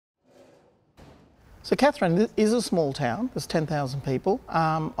So Katherine is a small town, there's 10,000 people.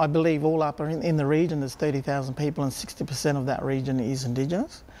 I believe all up in the region there's 30,000 people and 60% of that region is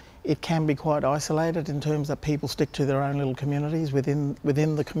Indigenous. It can be quite isolated in terms that people stick to their own little communities within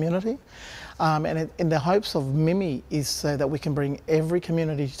the community. In the hopes of MIMI is so that we can bring every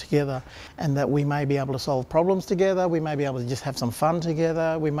community together and that we may be able to solve problems together, we may be able to just have some fun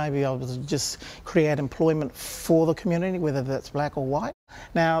together, we may be able to just create employment for the community, whether that's black or white.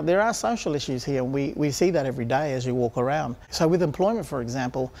 Now, there are social issues here, and we see that every day as you walk around. So with employment, for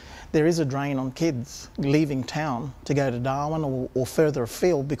example, there is a drain on kids leaving town to go to Darwin or further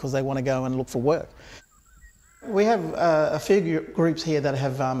afield because they want to go and look for work. We have a few groups here that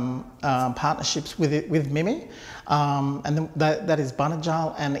have partnerships with MIMI, and that is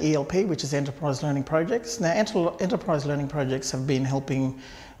Bunajal and ELP, which is Enterprise Learning Projects. Now, Enterprise Learning Projects have been helping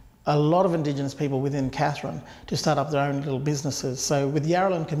a lot of Indigenous people within Katherine to start up their own little businesses. So with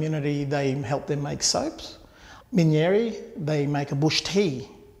Yarralin community, they help them make soaps. Minyeri, they make a bush tea.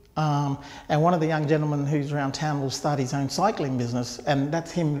 And one of the young gentlemen who's around town will start his own cycling business, and that's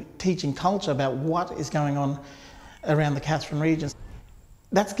him teaching culture about what is going on around the Katherine region.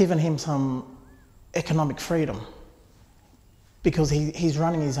 That's given him some economic freedom because he's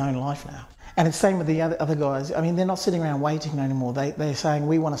running his own life now. And it's the same with the other guys. I mean, they're not sitting around waiting anymore. They're saying,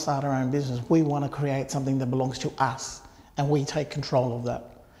 we want to start our own business. We want to create something that belongs to us, and we take control of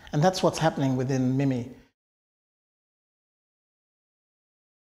that. And that's what's happening within MIMI.